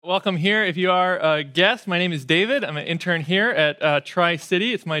Welcome here. If you are a guest, my name is David. I'm an intern here at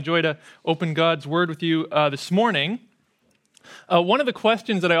Tri-City. It's my joy to open God's Word with you this morning. One of the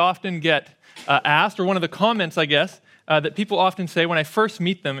questions that I often get asked, or one of the comments, I guess, that people often say when I first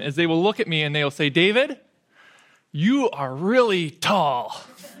meet them is they will look at me and they'll say, "David, you are really tall."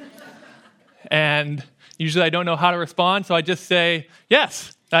 And usually I don't know how to respond, so I just say,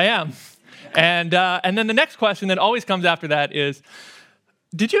 "Yes, I am." And then the next question that always comes after that is,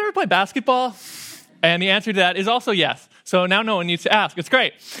 "Did you ever play basketball?" And the answer to that is also yes. So now no one needs to ask. It's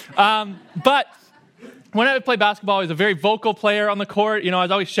great. But when I would play basketball, I was a very vocal player on the court. You know, I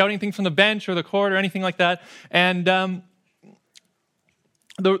was always shouting things from the bench or the court or anything like that. And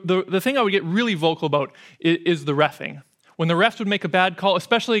the thing I would get really vocal about is the reffing. When the refs would make a bad call,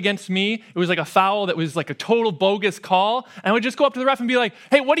 especially against me, it was like a foul that was like a total bogus call. And I would just go up to the ref and be like,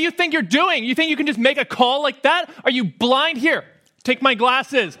 "Hey, what do you think you're doing? You think you can just make a call like that? Are you blind? Here, take my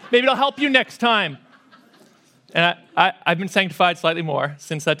glasses. Maybe it'll help you next time." And I've been sanctified slightly more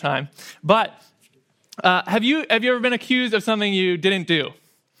since that time. But have you ever been accused of something you didn't do? All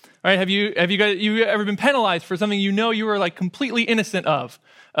right? Have you ever been penalized for something you know you were like completely innocent of?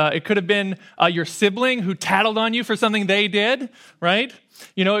 It could have been your sibling who tattled on you for something they did, right?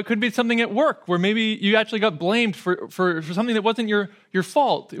 You know, it could be something at work where maybe you actually got blamed for something that wasn't your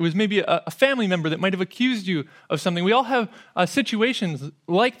fault. It was maybe a family member that might have accused you of something. We all have situations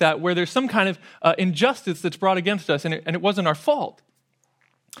like that where there's some kind of injustice that's brought against us and it wasn't our fault.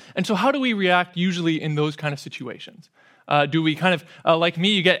 And so how do we react usually in those kind of situations? Do we kind of, like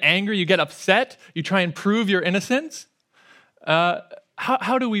me, you get angry, you get upset, you try and prove your innocence?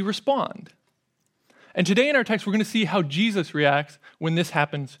 How do we respond? And today in our text, we're going to see how Jesus reacts when this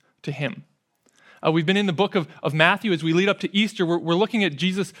happens to him. We've been in the book of Matthew as we lead up to Easter. We're looking at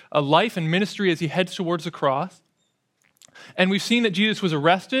Jesus' life and ministry as he heads towards the cross. And we've seen that Jesus was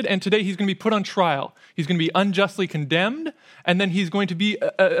arrested, and today he's going to be put on trial. He's going to be unjustly condemned, and then he's going to be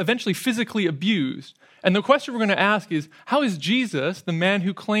eventually physically abused. And the question we're going to ask is, how is Jesus, the man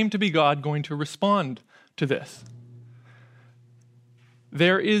who claimed to be God, going to respond to this?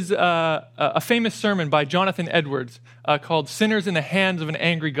 There is a famous sermon by Jonathan Edwards called "Sinners in the Hands of an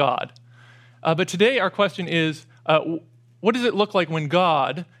Angry God." But today our question is, what does it look like when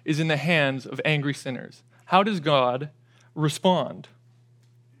God is in the hands of angry sinners? How does God respond?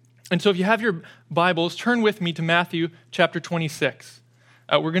 And so if you have your Bibles, turn with me to Matthew chapter 26.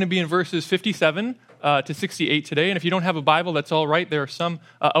 We're going to be in verses 57 to 68 today. And if you don't have a Bible, that's all right. There are some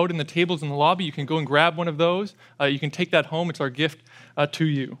out in the tables in the lobby. You can go and grab one of those. You can take that home. It's our gift to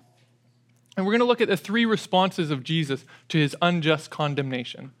you. And we're going to look at the three responses of Jesus to his unjust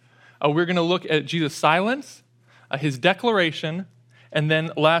condemnation. We're going to look at Jesus' silence, his declaration, and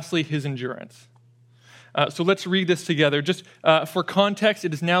then lastly, his endurance. So let's read this together. Just for context,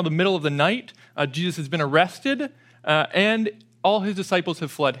 it is now the middle of the night. Jesus has been arrested, and all his disciples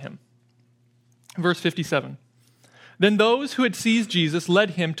have fled him. Verse 57. Then those who had seized Jesus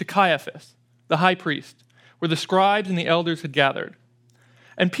led him to Caiaphas, the high priest, where the scribes and the elders had gathered.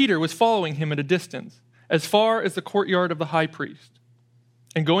 And Peter was following him at a distance, as far as the courtyard of the high priest.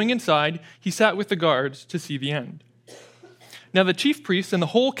 And going inside, he sat with the guards to see the end. Now the chief priests and the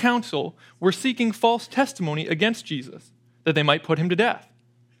whole council were seeking false testimony against Jesus, that they might put him to death.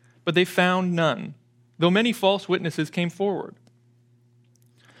 But they found none, though many false witnesses came forward.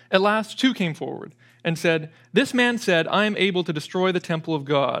 At last, two came forward and said, "This man said, 'I am able to destroy the temple of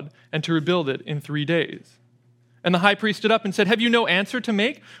God and to rebuild it in 3 days.'" And the high priest stood up and said, "Have you no answer to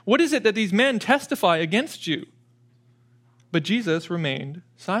make? What is it that these men testify against you?" But Jesus remained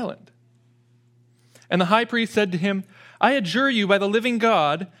silent. And the high priest said to him, "I adjure you by the living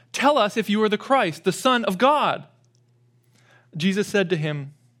God, tell us if you are the Christ, the Son of God." Jesus said to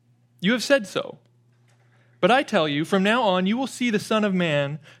him, "You have said so. But I tell you, from now on you will see the Son of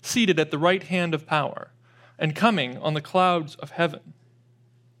Man seated at the right hand of power and coming on the clouds of heaven."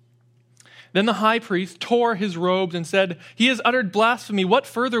 Then the high priest tore his robes and said, "He has uttered blasphemy. What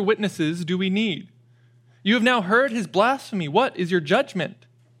further witnesses do we need? You have now heard his blasphemy. What is your judgment?"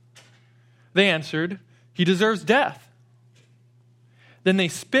 They answered, "He deserves death." Then they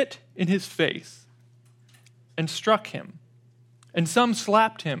spit in his face and struck him. And some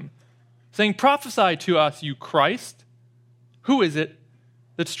slapped him, saying, "Prophesy to us, you Christ. Who is it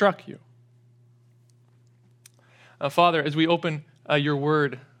that struck you?" Father, as we open your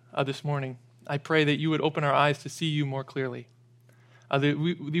word this morning, I pray that you would open our eyes to see you more clearly. That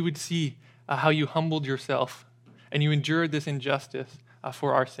we would see how you humbled yourself and you endured this injustice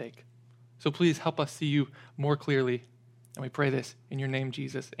for our sake. So please help us see you more clearly. And we pray this in your name,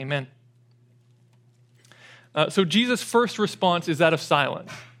 Jesus. Amen. So Jesus' first response is that of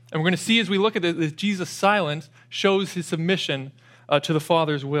silence. And we're going to see as we look at this, that Jesus' silence shows his submission to the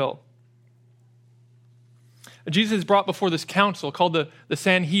Father's will. Jesus is brought before this council called the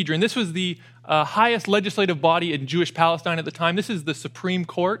Sanhedrin. This was the highest legislative body in Jewish Palestine at the time. This is the Supreme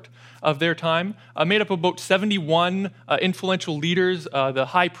Court of their time, made up of about 71 influential leaders, the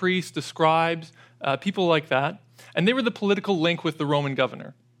high priest, the scribes, people like that. And they were the political link with the Roman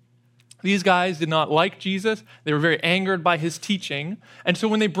governor. These guys did not like Jesus. They were very angered by his teaching. And so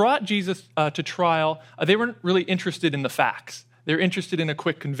when they brought Jesus to trial, they weren't really interested in the facts. They were interested in a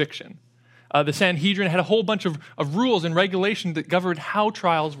quick conviction. The Sanhedrin had a whole bunch of rules and regulations that governed how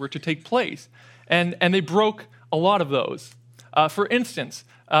trials were to take place. And they broke a lot of those. For instance,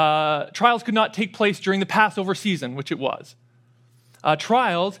 trials could not take place during the Passover season, which it was.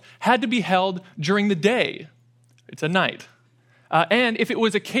 Trials had to be held during the day. It's a night. And if it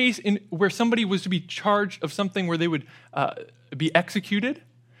was a case where somebody was to be charged of something where they would be executed,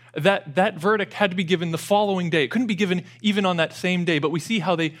 that verdict had to be given the following day. It couldn't be given even on that same day, but we see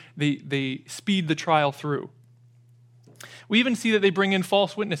how they speed the trial through. We even see that they bring in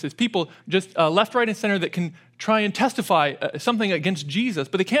false witnesses, people just left, right, and center that can try and testify something against Jesus,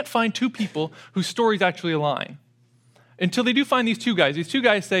 but they can't find two people whose stories actually align. Until they do find these two guys. These two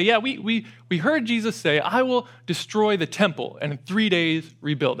guys say, yeah, we heard Jesus say, I will destroy the temple and in 3 days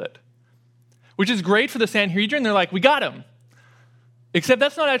rebuild it. Which is great for the Sanhedrin. They're like, we got him. Except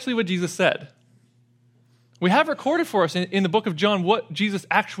that's not actually what Jesus said. We have recorded for us in the book of John what Jesus'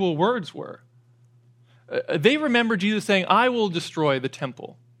 actual words were. They remember Jesus saying, I will destroy the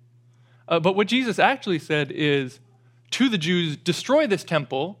temple. But what Jesus actually said is, to the Jews, destroy this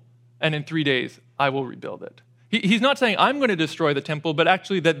temple, and in 3 days I will rebuild it. He's not saying, I'm going to destroy the temple, but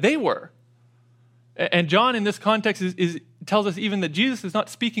actually that they were. And John, in this context, tells us even that Jesus is not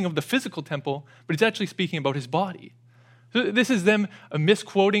speaking of the physical temple, but he's actually speaking about his body. So this is them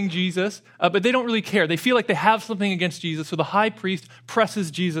misquoting Jesus, but they don't really care. They feel like they have something against Jesus, so the high priest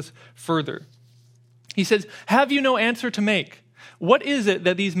presses Jesus further. He says, have you no answer to make? What is it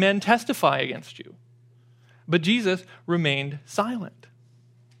that these men testify against you? But Jesus remained silent.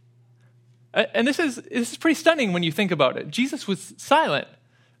 And this is pretty stunning when you think about it. Jesus was silent.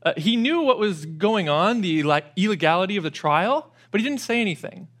 He knew what was going on, the illegality of the trial, but he didn't say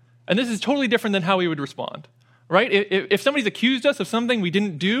anything. And this is totally different than how he would respond. Right? If somebody's accused us of something we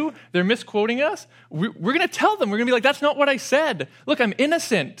didn't do, they're misquoting us, we're going to tell them. We're going to be like, that's not what I said. Look, I'm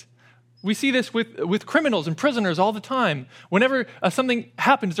innocent. We see this with criminals and prisoners all the time. Whenever something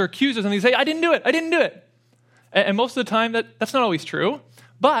happens, they're accused of something, they say, I didn't do it. I didn't do it. And most of the time, that's not always true.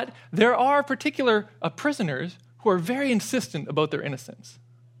 But there are particular prisoners who are very insistent about their innocence.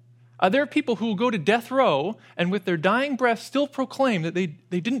 There are people who will go to death row and with their dying breath still proclaim that they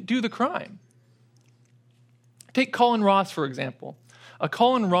didn't do the crime. Take Colin Ross, for example.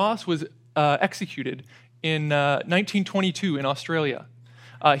 Colin Ross was executed in 1922 in Australia.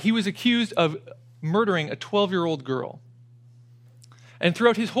 He was accused of murdering a 12-year-old girl. And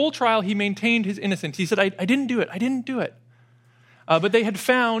throughout his whole trial, he maintained his innocence. He said, I didn't do it. I didn't do it. But they had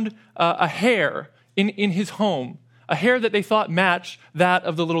found a hair in his home, a hair that they thought matched that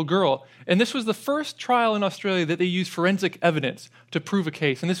of the little girl. And this was the first trial in Australia that they used forensic evidence to prove a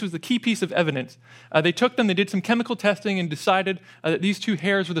case. And this was the key piece of evidence. They took them, they did some chemical testing and decided that these two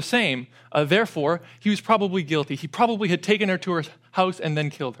hairs were the same. Therefore, he was probably guilty. He probably had taken her to her house and then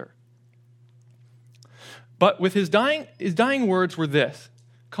killed her. But with his dying words were this.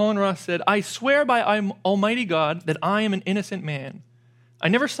 Colin Ross said, I swear by Almighty God that I am an innocent man. I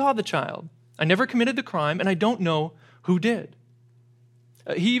never saw the child. I never committed the crime, and I don't know who did.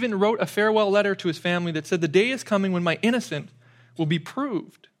 He even wrote a farewell letter to his family that said, the day is coming when my innocence will be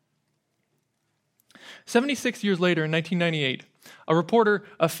proved. 76 years later, in 1998, a reporter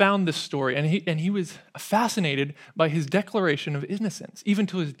found this story, and he was fascinated by his declaration of innocence, even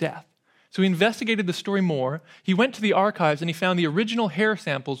to his death. So he investigated the story more. He went to the archives, and he found the original hair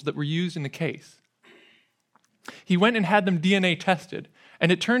samples that were used in the case. He went and had them DNA tested, and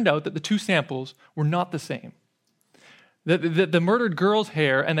it turned out that the two samples were not the same. The murdered girl's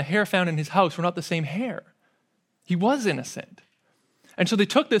hair and the hair found in his house were not the same hair. He was innocent. And so they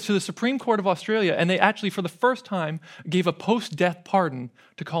took this to the Supreme Court of Australia, and they actually, for the first time, gave a post-death pardon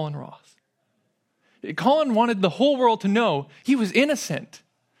to Colin Ross. Colin wanted the whole world to know he was innocent.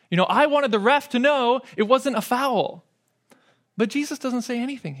 I wanted the ref to know it wasn't a foul. But Jesus doesn't say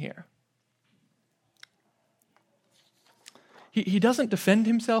anything here. He doesn't defend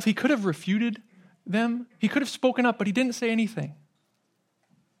himself. He could have refuted them. He could have spoken up, but he didn't say anything.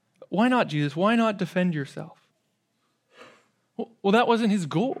 Why not, Jesus? Why not defend yourself? Well, that wasn't his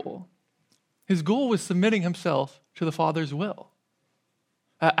goal. His goal was submitting himself to the Father's will.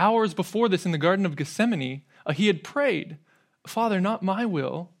 Hours before this in the Garden of Gethsemane, he had prayed, "Father, not my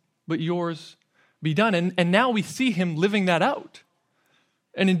will, but yours be done." And now we see him living that out.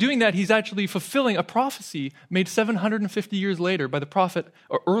 And in doing that, he's actually fulfilling a prophecy made 750 years later by the prophet,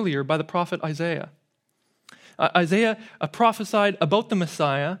 or earlier by the prophet Isaiah. Isaiah prophesied about the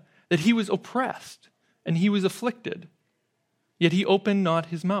Messiah that he was oppressed and he was afflicted, yet he opened not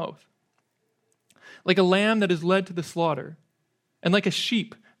his mouth. Like a lamb that is led to the slaughter, and like a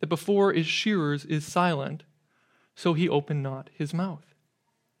sheep that before its shearers is silent, so he opened not his mouth.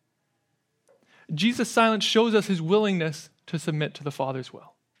 Jesus' silence shows us his willingness to submit to the Father's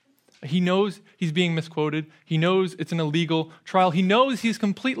will. He knows he's being misquoted. He knows it's an illegal trial. He knows he's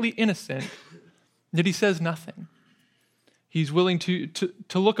completely innocent, yet he says nothing. He's willing to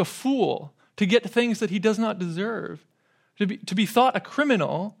look a fool, to get things that he does not deserve, to be thought a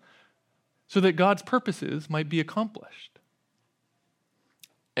criminal so that God's purposes might be accomplished.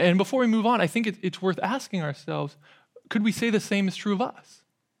 And before we move on, I think it's worth asking ourselves, could we say the same is true of us?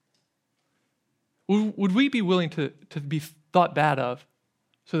 Would we be willing to be thought bad of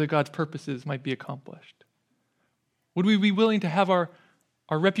so that God's purposes might be accomplished? Would we be willing to have our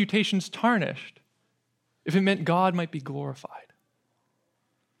reputations tarnished if it meant God might be glorified?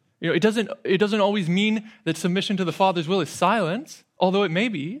 It doesn't always mean that submission to the Father's will is silence, although it may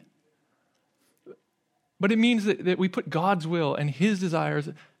be. But it means that we put God's will and his desires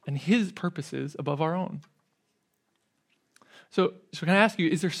and his purposes above our own. So can I ask you,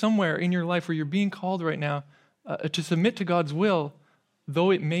 is there somewhere in your life where you're being called right now to submit to God's will,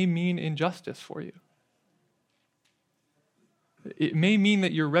 though it may mean injustice for you? It may mean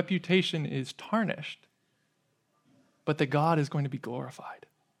that your reputation is tarnished, but that God is going to be glorified.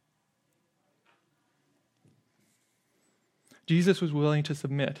 Jesus was willing to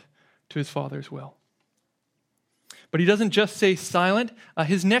submit to his Father's will. But he doesn't just stay silent.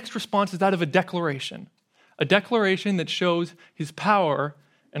 His next response is that of a declaration that shows his power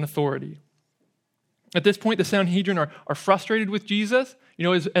and authority. At this point, the Sanhedrin are frustrated with Jesus.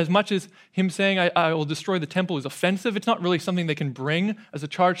 As much as him saying, I will destroy the temple is offensive, it's not really something they can bring as a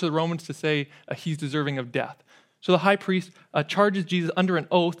charge to the Romans to say he's deserving of death. So the high priest charges Jesus under an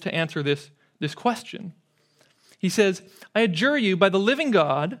oath to answer this question. He says, "I adjure you by the living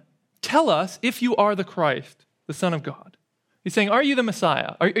God, tell us if you are the Christ, the Son of God." He's saying, are you the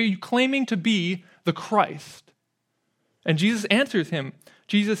Messiah? Are you claiming to be the Christ? And Jesus answers him.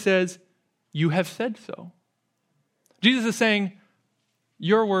 Jesus says, "You have said so." Jesus is saying,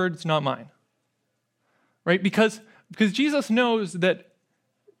 your words, not mine. Right? Because Jesus knows that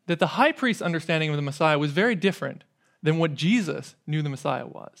the high priest's understanding of the Messiah was very different than what Jesus knew the Messiah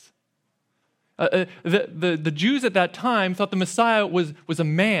was. The Jews at that time thought the Messiah was a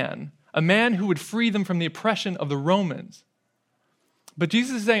man who would free them from the oppression of the Romans. But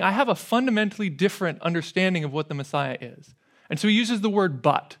Jesus is saying, I have a fundamentally different understanding of what the Messiah is. And so he uses the word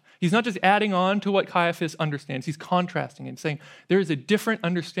 "but." He's not just adding on to what Caiaphas understands. He's contrasting and saying, there is a different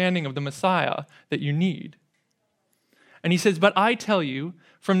understanding of the Messiah that you need. And he says, "But I tell you,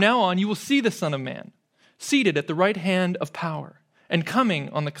 from now on you will see the Son of Man, seated at the right hand of power, and coming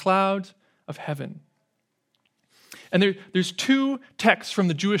on the clouds of heaven." And there's two texts from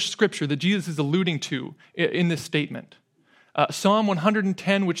the Jewish scripture that Jesus is alluding to in this statement. Psalm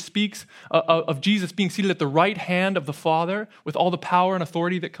 110, which speaks of Jesus being seated at the right hand of the Father with all the power and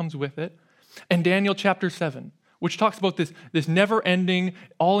authority that comes with it. And Daniel chapter 7, which talks about this never-ending,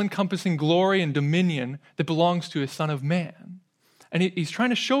 all-encompassing glory and dominion that belongs to his Son of Man. And he's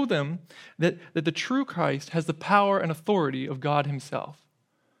trying to show them that the true Christ has the power and authority of God himself.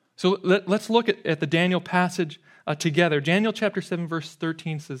 So let's look at the Daniel passage together. Daniel chapter 7, verse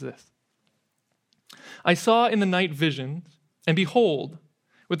 13 says this. "I saw in the night visions, and behold,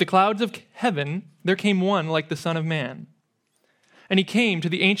 with the clouds of heaven there came one like the Son of Man. And he came to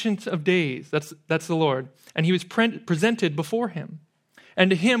the Ancient of Days," that's the Lord, "and he was presented before him.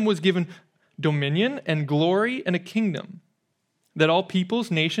 And to him was given dominion and glory and a kingdom, that all peoples,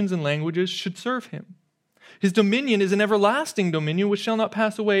 nations, and languages should serve him. His dominion is an everlasting dominion which shall not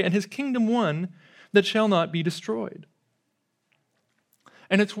pass away, and his kingdom one that shall not be destroyed."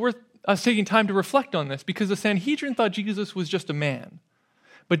 And it's worth us taking time to reflect on this, because the Sanhedrin thought Jesus was just a man.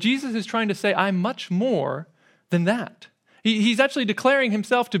 But Jesus is trying to say, I'm much more than that. He's actually declaring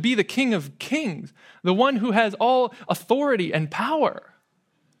himself to be the King of Kings, the one who has all authority and power.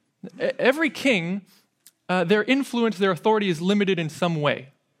 Every king, their influence, their authority is limited in some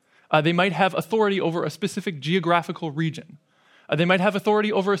way. They might have authority over a specific geographical region. They might have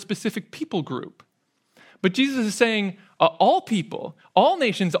authority over a specific people group. But Jesus is saying, all people, all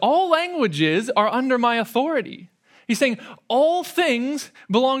nations, all languages are under my authority. He's saying, all things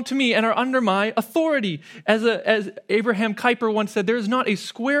belong to me and are under my authority. As Abraham Kuyper once said, there is not a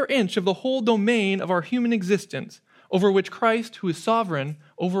square inch of the whole domain of our human existence over which Christ, who is sovereign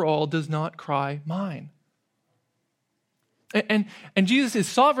over all, does not cry, mine. And Jesus is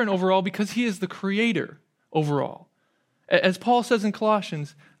sovereign over all because he is the creator over all. As Paul says in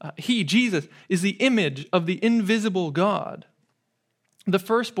Colossians, he, Jesus, is the image of the invisible God, the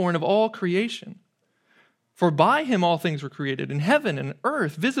firstborn of all creation. For by him all things were created, in heaven and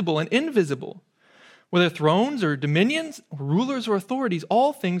earth, visible and invisible. Whether thrones or dominions, or rulers or authorities,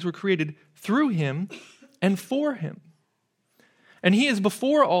 all things were created through him and for him. And he is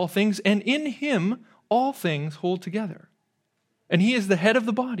before all things, and in him all things hold together. And he is the head of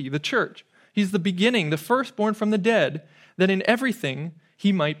the body, the church. He's the beginning, the firstborn from the dead, that in everything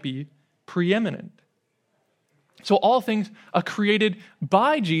he might be preeminent. So all things are created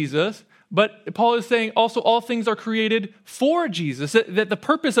by Jesus, but Paul is saying also all things are created for Jesus, that the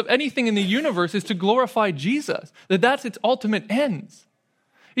purpose of anything in the universe is to glorify Jesus, that's its ultimate ends.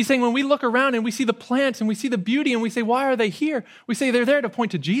 He's saying when we look around and we see the plants and we see the beauty and we say, why are they here? We say they're there to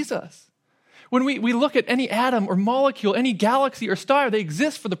point to Jesus. When we look at any atom or molecule, any galaxy or star, they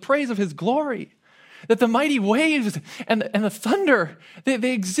exist for the praise of his glory. That the mighty waves and the thunder,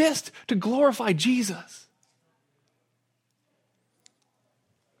 they exist to glorify Jesus.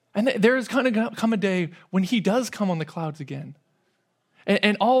 And there is going to come a day when he does come on the clouds again.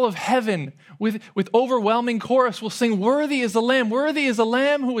 And all of heaven, with overwhelming chorus, will sing, worthy is the Lamb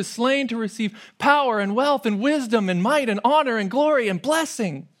who was slain to receive power and wealth and wisdom and might and honor and glory and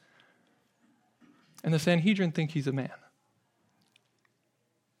blessing. And the Sanhedrin think he's a man.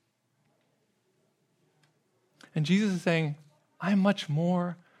 And Jesus is saying, I am much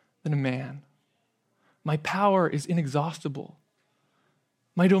more than a man. My power is inexhaustible.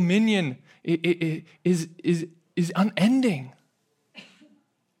 My dominion is unending.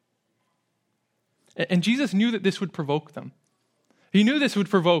 And Jesus knew that this would provoke them. He knew this would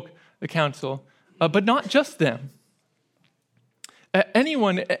provoke the council, but not just them.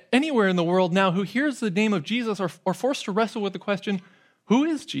 Anyone, anywhere in the world now who hears the name of Jesus are forced to wrestle with the question, who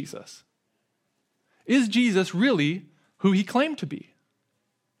is Jesus? Is Jesus really who he claimed to be?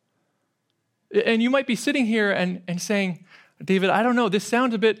 And you might be sitting here and saying, David, I don't know, this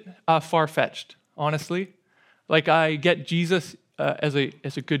sounds a bit far-fetched, honestly. Like I get Jesus as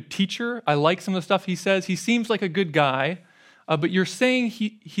a good teacher. I like some of the stuff he says. He seems like a good guy, but you're saying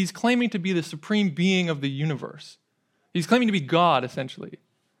he's claiming to be the supreme being of the universe. He's claiming to be God, essentially.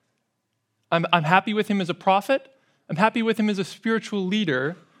 I'm happy with him as a prophet. I'm happy with him as a spiritual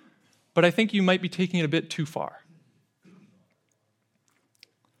leader, but I think you might be taking it a bit too far.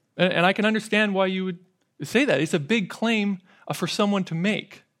 And I can understand why you would say that. It's a big claim for someone to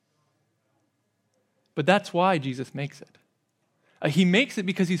make. But that's why Jesus makes it. He makes it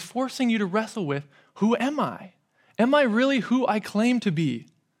because he's forcing you to wrestle with, who am I? Am I really who I claim to be?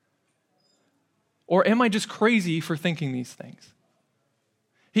 Or am I just crazy for thinking these things?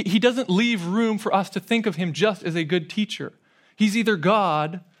 He doesn't leave room for us to think of him just as a good teacher. He's either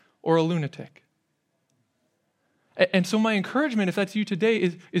God or a lunatic. And so my encouragement, if that's you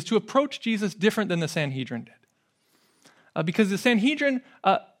today, is to approach Jesus different than the Sanhedrin did. Because the Sanhedrin,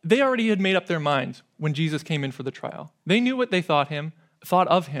 they already had made up their minds when Jesus came in for the trial. They knew what they thought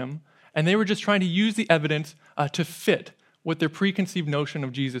of him, and they were just trying to use the evidence to fit what their preconceived notion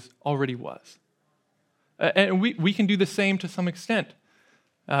of Jesus already was. And we can do the same to some extent.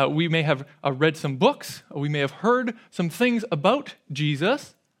 We may have read some books, we may have heard some things about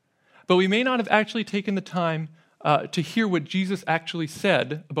Jesus, but we may not have actually taken the time to hear what Jesus actually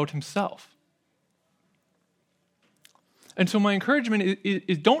said about himself. And so my encouragement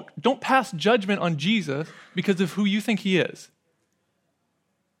is don't pass judgment on Jesus because of who you think he is.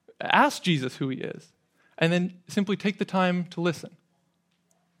 Ask Jesus who he is, and then simply take the time to listen.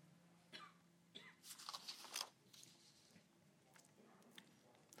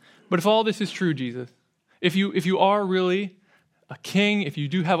 But if all this is true, Jesus, if you are really a king, if you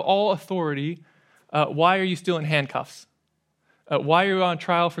do have all authority, why are you still in handcuffs? Why are you on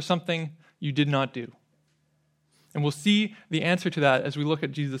trial for something you did not do? And we'll see the answer to that as we look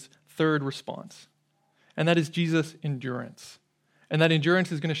at Jesus' third response. And that is Jesus' endurance. And that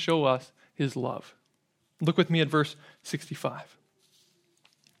endurance is going to show us his love. Look with me at verse 65.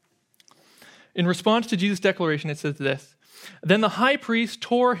 In response to Jesus' declaration, it says this, "Then the high priest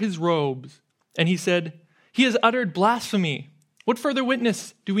tore his robes, and he said, 'He has uttered blasphemy. What further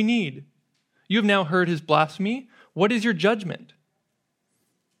witness do we need? You have now heard his blasphemy. What is your judgment?'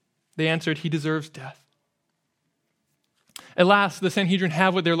 They answered, 'He deserves death.' At last, the Sanhedrin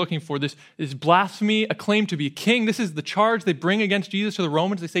have what they're looking for, this blasphemy, a claim to be king. This is the charge they bring against Jesus to the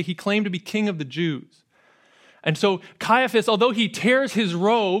Romans. They say he claimed to be king of the Jews. And so Caiaphas, although he tears his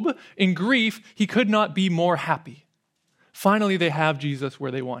robe in grief, he could not be more happy. Finally, they have Jesus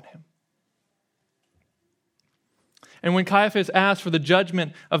where they want him. And when Caiaphas asks for the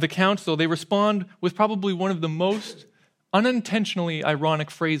judgment of the council, they respond with probably one of the most unintentionally ironic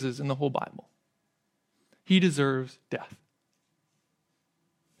phrases in the whole Bible. He deserves death.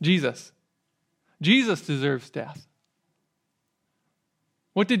 Jesus deserves death.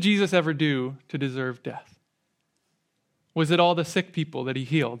 What did Jesus ever do to deserve death? Was it all the sick people that he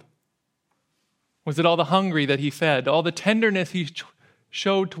healed? Was it all the hungry that he fed? All the tenderness he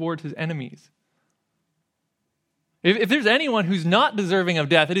showed towards his enemies? If there's anyone who's not deserving of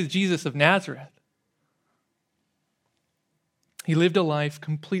death, it is Jesus of Nazareth. He lived a life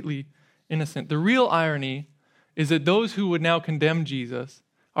completely innocent. The real irony is that those who would now condemn Jesus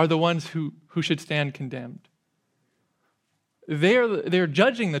are the ones who should stand condemned. They're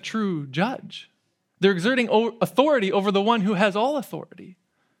judging the true judge. They're exerting authority over the one who has all authority.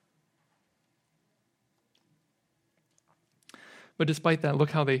 But despite that, look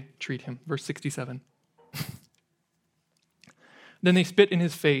how they treat him. Verse 67. Then they spit in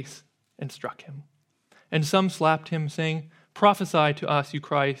his face and struck him. And some slapped him, saying, "Prophesy to us, you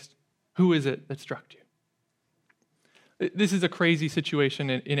Christ. Who is it that struck you?" This is a crazy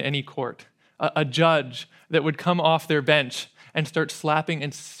situation in any court. A judge that would come off their bench and start slapping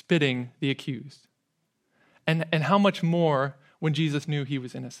and spitting the accused. And how much more when Jesus knew he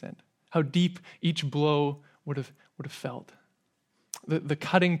was innocent. How deep each blow would have felt. The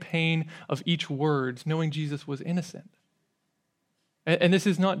cutting pain of each word, knowing Jesus was innocent. And this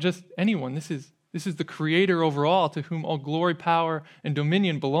is not just anyone. This is the Creator over all, to whom all glory, power, and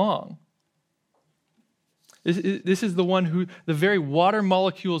dominion belong. This is the one who the very water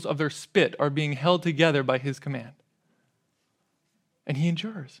molecules of their spit are being held together by his command. And he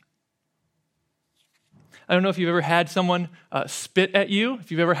endures. I don't know if you've ever had someone spit at you. If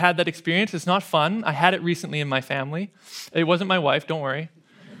you've ever had that experience, it's not fun. I had it recently in my family. It wasn't my wife, don't worry.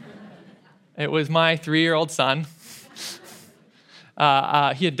 It was my 3-year-old son.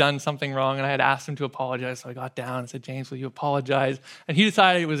 He had done something wrong, and I had asked him to apologize. So I got down and said, "James, will you apologize?" And he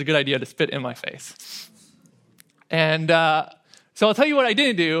decided it was a good idea to spit in my face. And so I'll tell you what I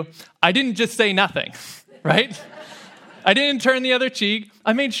didn't do. I didn't just say nothing, right? I didn't turn the other cheek.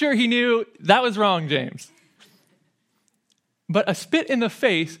 I made sure he knew that was wrong, James. But a spit in the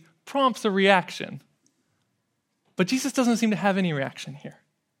face prompts a reaction. But Jesus doesn't seem to have any reaction here.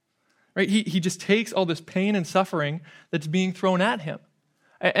 Right? He just takes all this pain and suffering that's being thrown at him.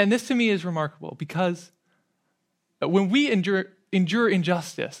 And this to me is remarkable, because when we endure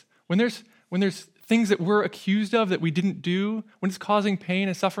injustice, when there's things that we're accused of that we didn't do, when it's causing pain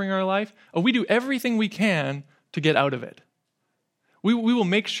and suffering in our life, we do everything we can to get out of it. We will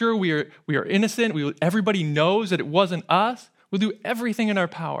make sure we are innocent. Everybody knows that it wasn't us. We'll do everything in our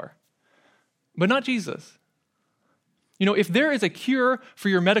power. But not Jesus. You know, if there is a cure for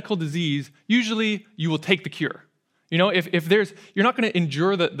your medical disease, usually you will take the cure. You know, if you're not going to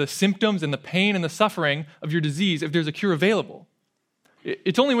endure the symptoms and the pain and the suffering of your disease if there's a cure available.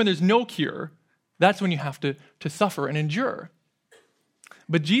 It's only when there's no cure, that's when you have to suffer and endure.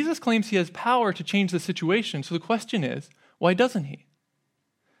 But Jesus claims he has power to change the situation. So the question is, why doesn't he?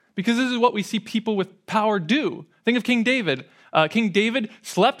 Because this is what we see people with power do. Think of King David. King David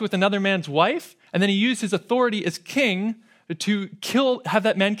slept with another man's wife, and then he used his authority as king to have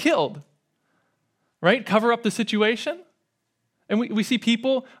that man killed. Right? Cover up the situation. And we see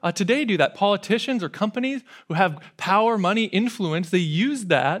people today do that. Politicians or companies who have power, money, influence, they use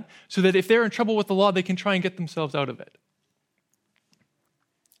that so that if they're in trouble with the law, they can try and get themselves out of it.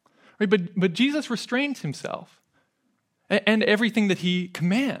 Right? But Jesus restrains himself and everything that he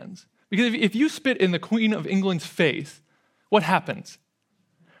commands. Because if you spit in the Queen of England's face, what happens?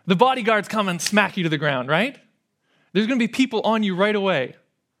 The bodyguards come and smack you to the ground, right? There's going to be people on you right away.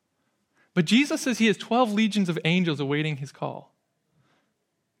 But Jesus says he has 12 legions of angels awaiting his call.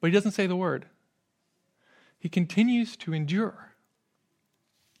 But he doesn't say the word. He continues to endure.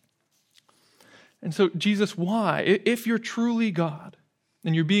 And so, Jesus, why? If you're truly God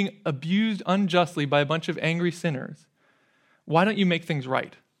and you're being abused unjustly by a bunch of angry sinners, why don't you make things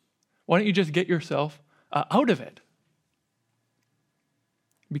right? Why don't you just get yourself out of it?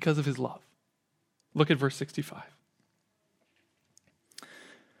 Because of his love. Look at verse 65.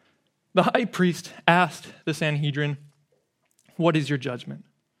 The high priest asked the Sanhedrin, "What is your judgment?"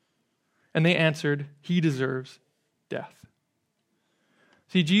 And they answered, "He deserves death."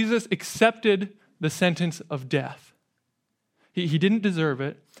 See, Jesus accepted the sentence of death. He didn't deserve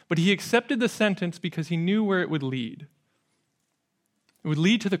it, but he accepted the sentence because he knew where it would lead. It would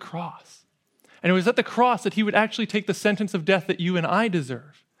lead to the cross. And it was at the cross that he would actually take the sentence of death that you and I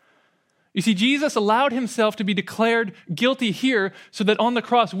deserve. You see, Jesus allowed himself to be declared guilty here so that on the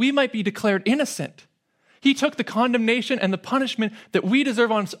cross we might be declared innocent. He took the condemnation and the punishment that we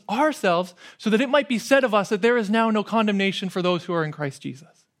deserve on ourselves so that it might be said of us that there is now no condemnation for those who are in Christ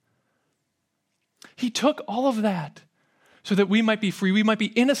Jesus. He took all of that so that we might be free. We might be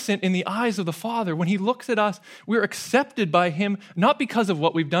innocent in the eyes of the Father. When he looks at us, we're accepted by him, not because of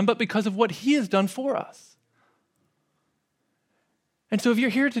what we've done, but because of what he has done for us. And so if you're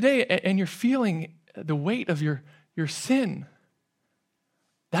here today and you're feeling the weight of your sin,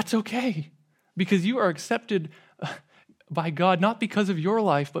 that's okay, because you are accepted by God, not because of your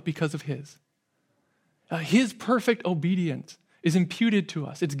life, but because of his. His perfect obedience is imputed to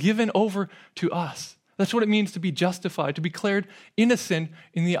us. It's given over to us. That's what it means to be justified, to be declared innocent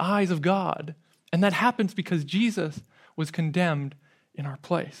in the eyes of God. And that happens because Jesus was condemned in our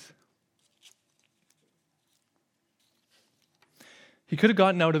place. He could have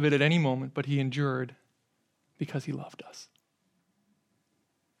gotten out of it at any moment, but he endured because he loved us.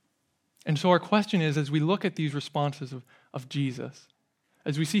 And so our question is, as we look at these responses of Jesus,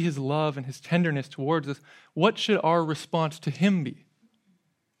 as we see his love and his tenderness towards us, what should our response to him be?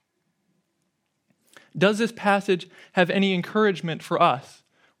 Does this passage have any encouragement for us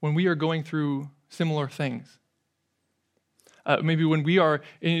when we are going through similar things? Maybe when we are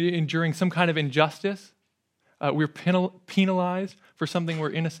enduring some kind of injustice, we're penalized for something we're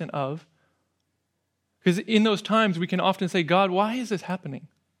innocent of. Because in those times, we can often say, God, why is this happening?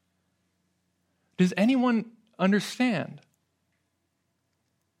 Does anyone understand?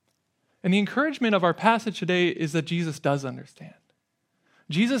 And the encouragement of our passage today is that Jesus does understand.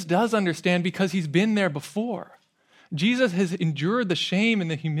 Jesus does understand because he's been there before. Jesus has endured the shame and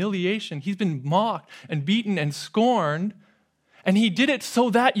the humiliation. He's been mocked and beaten and scorned. And he did it so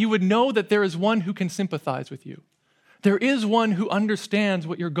that you would know that there is one who can sympathize with you. There is one who understands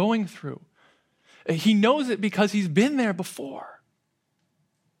what you're going through. He knows it because he's been there before.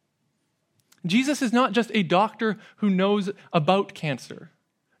 Jesus is not just a doctor who knows about cancer.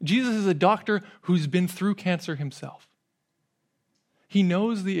 Jesus is a doctor who's been through cancer himself. He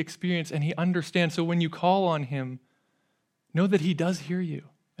knows the experience and he understands. So when you call on him, know that he does hear you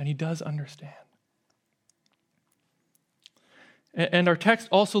and he does understand. And our text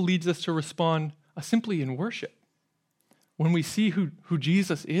also leads us to respond simply in worship. When we see who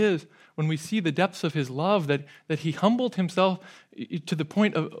Jesus is, when we see the depths of his love, that he humbled himself to the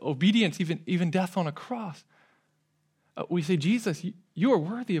point of obedience, even death on a cross, we say, Jesus, you are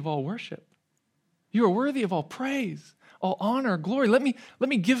worthy of all worship. You are worthy of all praise, all honor, glory. Let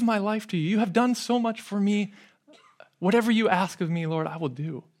me give my life to you. You have done so much for me. Whatever you ask of me, Lord, I will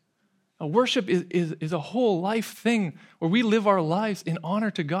do. Worship is a whole life thing where we live our lives in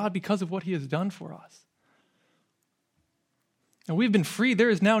honor to God because of what he has done for us. And we've been free. There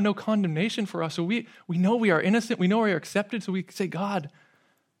is now no condemnation for us. So we know we are innocent. We know we are accepted. So we say, God,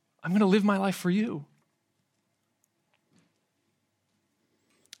 I'm going to live my life for you.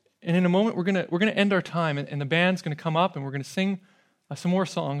 And in a moment, we're going to end our time, and the band's going to come up, and we're going to sing some more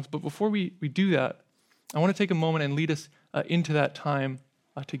songs. But before we do that, I want to take a moment and lead us into that time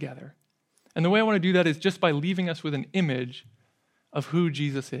together. And the way I want to do that is just by leaving us with an image of who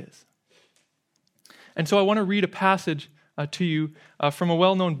Jesus is. And so I want to read a passage to you from a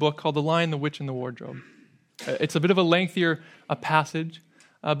well-known book called The Lion, the Witch, and the Wardrobe. It's a bit of a lengthier passage,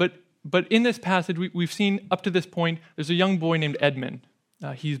 but in this passage, we've seen up to this point, there's a young boy named Edmund.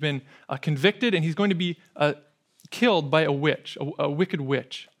 He's been convicted, and he's going to be killed by a witch, a wicked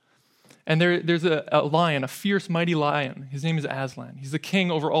witch. And there's a lion, a fierce, mighty lion. His name is Aslan. He's the king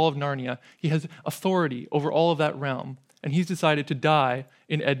over all of Narnia. He has authority over all of that realm, and he's decided to die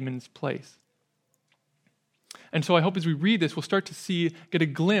in Edmund's place. And so I hope as we read this, we'll start to get a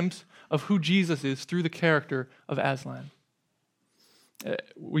glimpse of who Jesus is through the character of Aslan.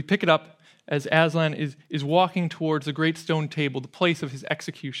 We pick it up as Aslan is walking towards the great stone table, the place of his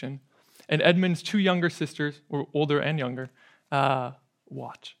execution, and Edmund's two younger sisters, or older and younger,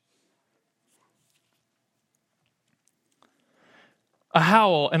 watch. A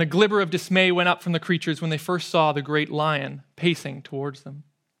howl and a glimmer of dismay went up from the creatures when they first saw the great lion pacing towards them.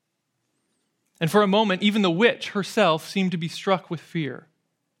 And for a moment, even the witch herself seemed to be struck with fear.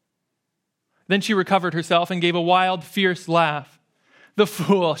 Then she recovered herself and gave a wild, fierce laugh. "The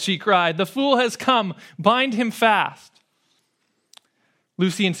fool," she cried, "the fool has come. Bind him fast."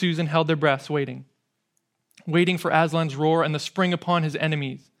 Lucy and Susan held their breaths, waiting for Aslan's roar and the spring upon his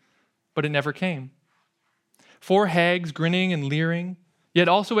enemies, but it never came. 4 hags grinning and leering, yet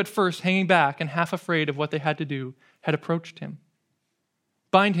also at first hanging back and half afraid of what they had to do, had approached him.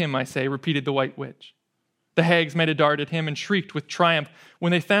 "Bind him, I say," repeated the white witch. The hags made a dart at him and shrieked with triumph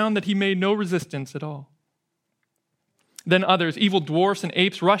when they found that he made no resistance at all. Then others, evil dwarfs and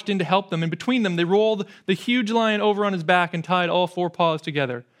apes, rushed in to help them, and between them they rolled the huge lion over on his back and tied all 4 paws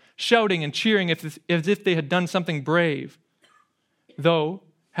together, shouting and cheering as if they had done something brave. Though,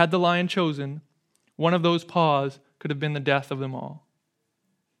 had the lion chosen, one of those paws could have been the death of them all.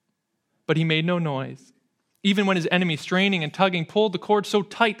 But he made no noise, even when his enemy, straining and tugging, pulled the cord so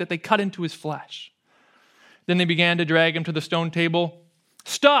tight that they cut into his flesh. Then they began to drag him to the stone table.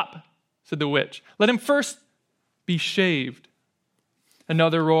 "Stop," said the witch. "Let him first be shaved."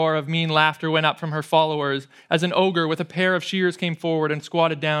 Another roar of mean laughter went up from her followers as an ogre with a pair of shears came forward and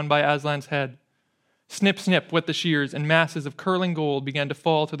squatted down by Aslan's head. Snip, snip went the shears, and masses of curling gold began to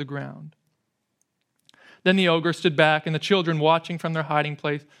fall to the ground. Then the ogre stood back, and the children, watching from their hiding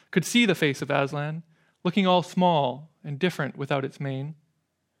place, could see the face of Aslan, looking all small and different without its mane.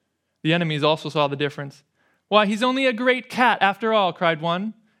 The enemies also saw the difference. "Why, he's only a great cat after all," cried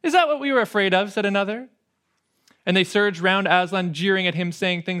one. "Is that what we were afraid of?" said another. And they surged round Aslan, jeering at him,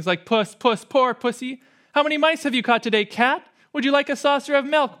 saying things like, "Puss, puss, poor pussy. How many mice have you caught today, cat? Would you like a saucer of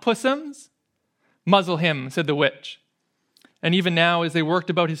milk, pussums?" "Muzzle him," said the witch. And even now, as they worked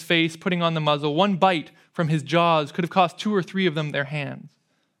about his face, putting on the muzzle, one bite from his jaws could have cost 2 or 3 of them their hands.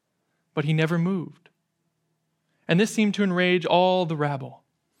 But he never moved. And this seemed to enrage all the rabble.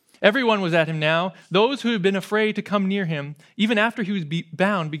 Everyone was at him now. Those who had been afraid to come near him, even after he was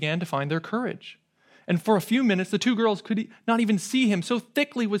bound, began to find their courage. And for a few minutes, the 2 girls could not even see him. So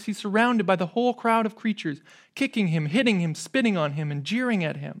thickly was he surrounded by the whole crowd of creatures, kicking him, hitting him, spitting on him, and jeering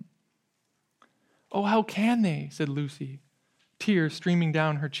at him. "Oh, how can they?" said Lucy, tears streaming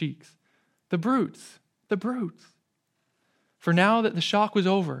down her cheeks. The brutes, the brutes." For now that the shock was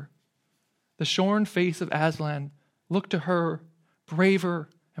over, the shorn face of Aslan looked to her braver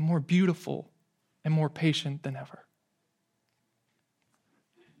and more beautiful and more patient than ever.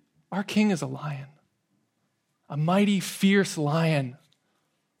 Our king is a lion, a mighty, fierce lion.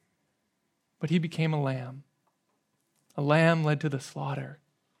 But he became a lamb led to the slaughter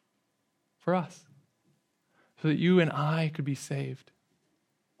for us, so that you and I could be saved.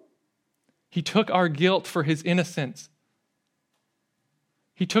 He took our guilt for his innocence.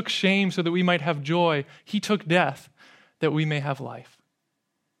 He took shame so that we might have joy. He took death that we may have life.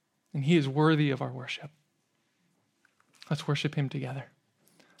 And he is worthy of our worship. Let's worship him together.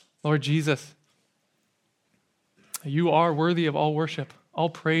 Lord Jesus, you are worthy of all worship. All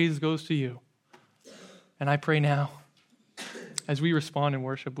praise goes to you. And I pray now, as we respond in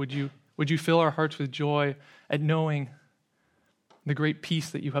worship, would you fill our hearts with joy at knowing the great peace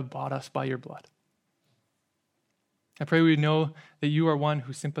that you have bought us by your blood. I pray we would know that you are one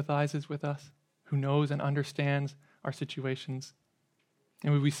who sympathizes with us, who knows and understands our situations.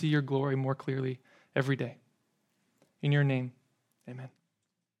 And would we see your glory more clearly every day. In your name, amen.